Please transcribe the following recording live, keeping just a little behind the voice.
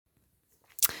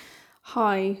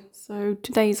Hi, so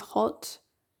today's hot,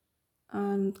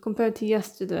 and compared to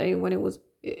yesterday when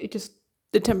it just,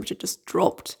 the temperature just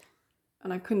dropped,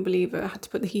 and I couldn't believe it. I had to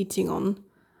put the heating on.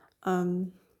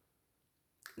 Um,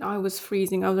 I was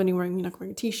freezing. I was only wearing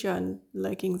a t-shirt and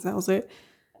leggings. That was it.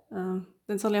 Then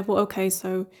suddenly I thought, okay,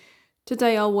 so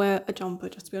today I'll wear a jumper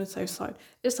just to be on the safe side.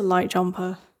 Just a light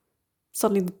jumper.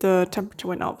 Suddenly the temperature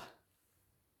went up.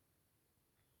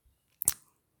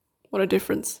 What a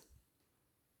difference!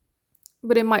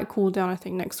 But it might cool down, I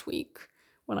think, next week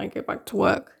when I get back to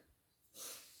work.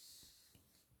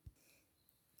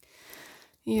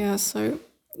 Yeah, so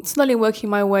slowly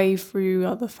working my way through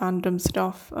other fandom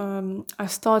stuff. I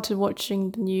started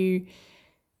watching the new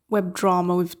web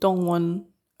drama with Dongwon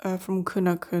from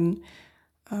Kunakun.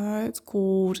 It's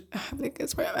called, I think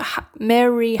it's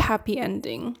Merry Happy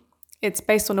Ending. It's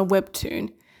based on a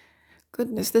webtoon.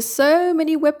 Goodness, there's so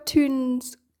many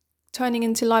webtoons turning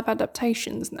into live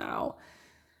adaptations now.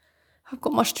 I've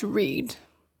got much to read.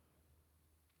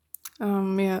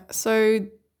 Yeah, so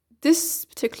this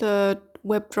particular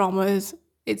web drama is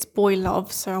it's boy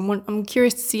love, so I'm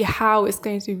curious to see how it's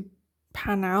going to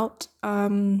pan out.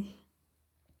 So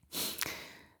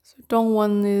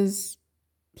Dongwon is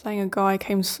playing a guy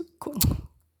can't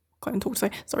even talk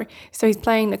today. Sorry. So he's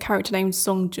playing a character named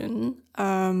Songjun,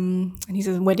 and he's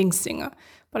a wedding singer.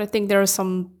 But I think there are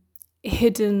some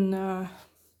hidden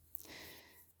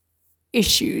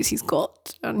issues he's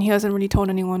got, and he hasn't really told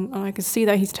anyone. And I can see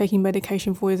that he's taking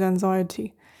medication for his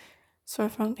anxiety. So I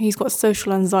found he's got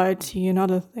social anxiety and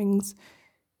other things.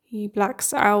 He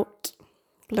blacks out.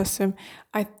 Bless him.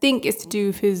 I think it's to do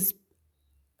with his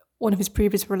one of his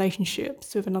previous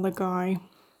relationships with another guy.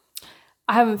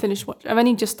 I haven't finished watching. I've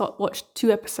only just watched 2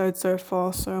 episodes so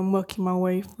far, so I'm working my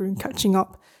way through and catching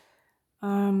up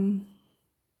um,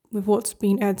 with what's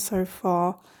been aired so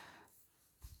far.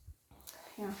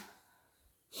 Yeah.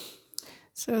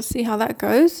 So see how that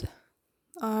goes.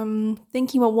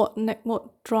 Thinking about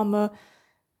what drama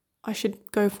I should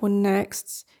go for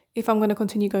next. If I'm going to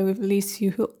continue going with Lee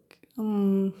Soo Hyuk,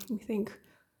 let me think.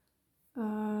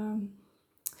 I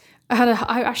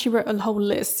actually wrote a whole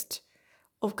list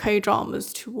of K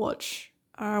dramas to watch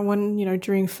when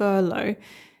during furlough.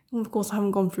 And of course, I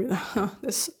haven't gone through that.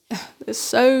 there's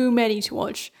so many to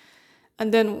watch,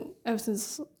 and then ever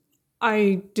since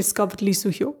I discovered Lee Soo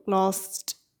Hyuk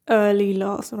last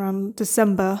around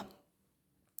December,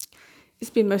 it's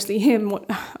been mostly him what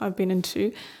I've been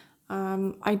into.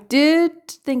 I did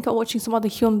think of watching some other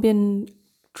Hyunbin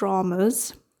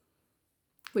dramas,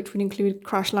 which would include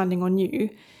Crash Landing on You.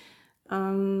 I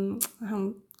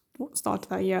haven't started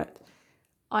that yet.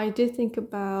 I did think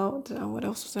about what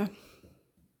else was there?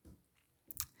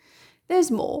 There's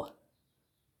more.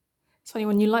 It's funny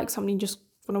when you like something, you just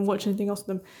want to watch anything else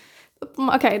with them.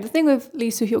 Okay, the thing with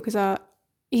Lee Soo Hyuk is that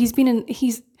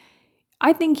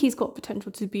I think he's got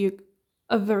potential to be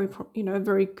a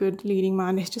very good leading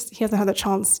man. It's just he hasn't had that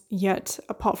chance yet,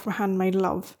 apart from Handmade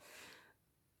Love.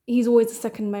 He's always the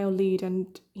second male lead,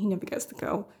 and he never gets the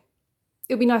girl.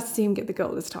 It would be nice to see him get the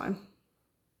girl this time.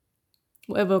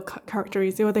 Whatever character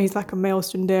he's, whether he's like a male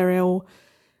tsundere or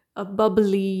a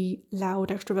bubbly, loud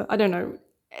extrovert, I don't know,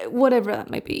 whatever that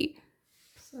may be.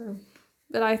 So,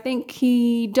 but I think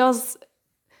he does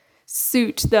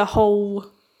suit the whole,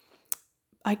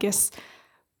 I guess,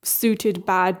 suited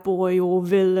bad boy or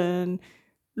villain.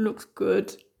 Looks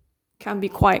good, can be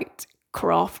quite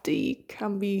crafty,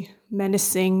 can be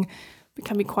menacing, but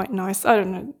can be quite nice. I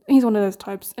don't know. He's one of those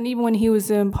types. And even when he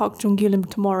was in Park Jung Gil in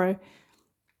Tomorrow,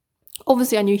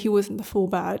 obviously I knew he wasn't the full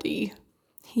baddie.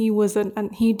 He wasn't,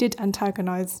 and he did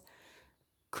antagonize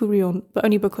Kurion, but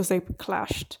only because they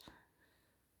clashed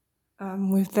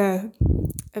with their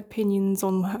opinions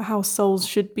on how souls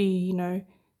should be.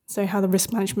 So how the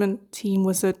risk management team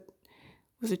was a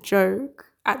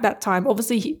joke at that time.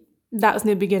 Obviously, that was in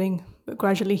the beginning, but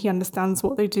gradually he understands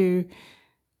what they do,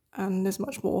 and there's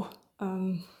much more.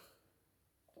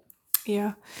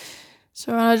 Yeah.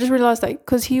 So I just realised that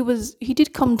because he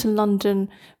did come to London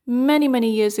many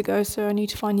years ago. So I need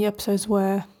to find the episodes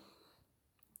where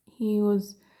he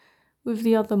was with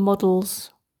the other models.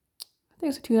 I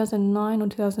think it's 2009 or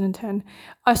 2010.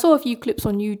 I saw a few clips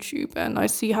on YouTube, and I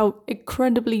see how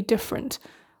incredibly different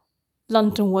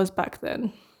London was back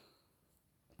then.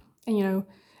 And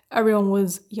everyone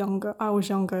was younger. I was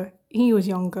younger. He was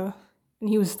younger, and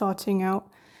he was starting out.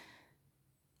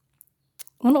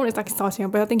 Well, not exactly starting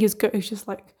out, but I think he was good. He was just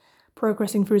like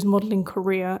progressing through his modeling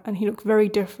career, and he looked very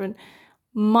different,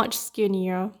 much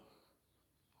skinnier.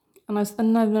 And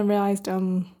then realized,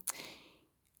 I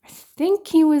think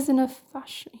he was in a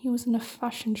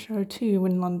fashion show too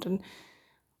in London.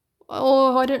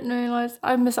 Oh, I didn't realise.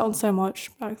 I missed out on so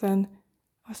much back then.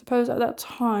 I suppose at that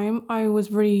time I was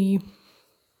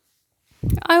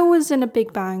in a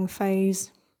Big Bang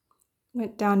phase,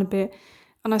 went down a bit,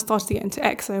 and I started to get into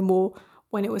EXO more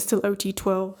when it was still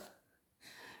OT12.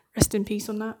 Rest in peace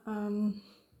on that.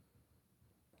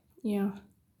 Yeah.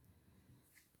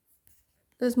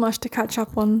 There's much to catch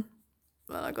up on,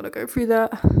 but I gotta go through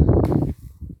that.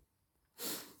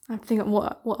 I think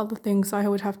what other things I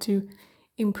would have to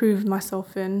improve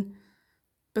myself in,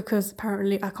 because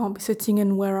apparently I can't be sitting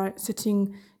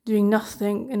doing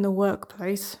nothing in the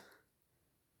workplace,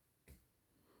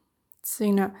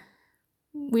 seeing that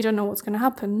we don't know what's going to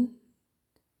happen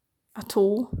at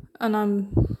all,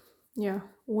 and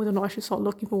whether or not I should start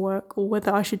looking for work, or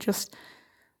whether I should just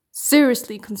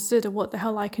seriously consider what the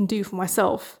hell I can do for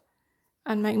myself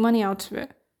and make money out of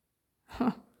it.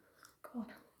 God.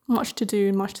 Much to do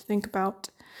and much to think about.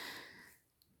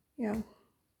 Yeah.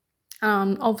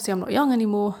 Obviously I'm not young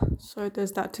anymore, so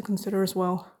there's that to consider as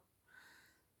well.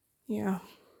 Yeah.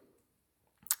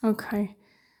 Okay.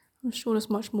 I'm sure there's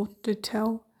much more to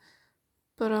tell,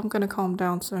 but I'm gonna calm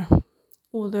down. So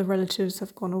all the relatives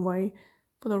have gone away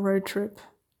for the road trip,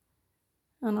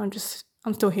 and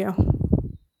I'm still here,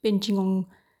 binging on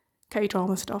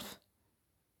K-drama stuff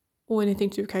or anything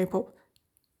to do with K-pop.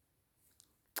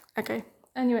 Okay.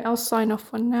 Anyway, I'll sign off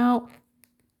for now.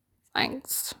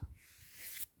 Thanks.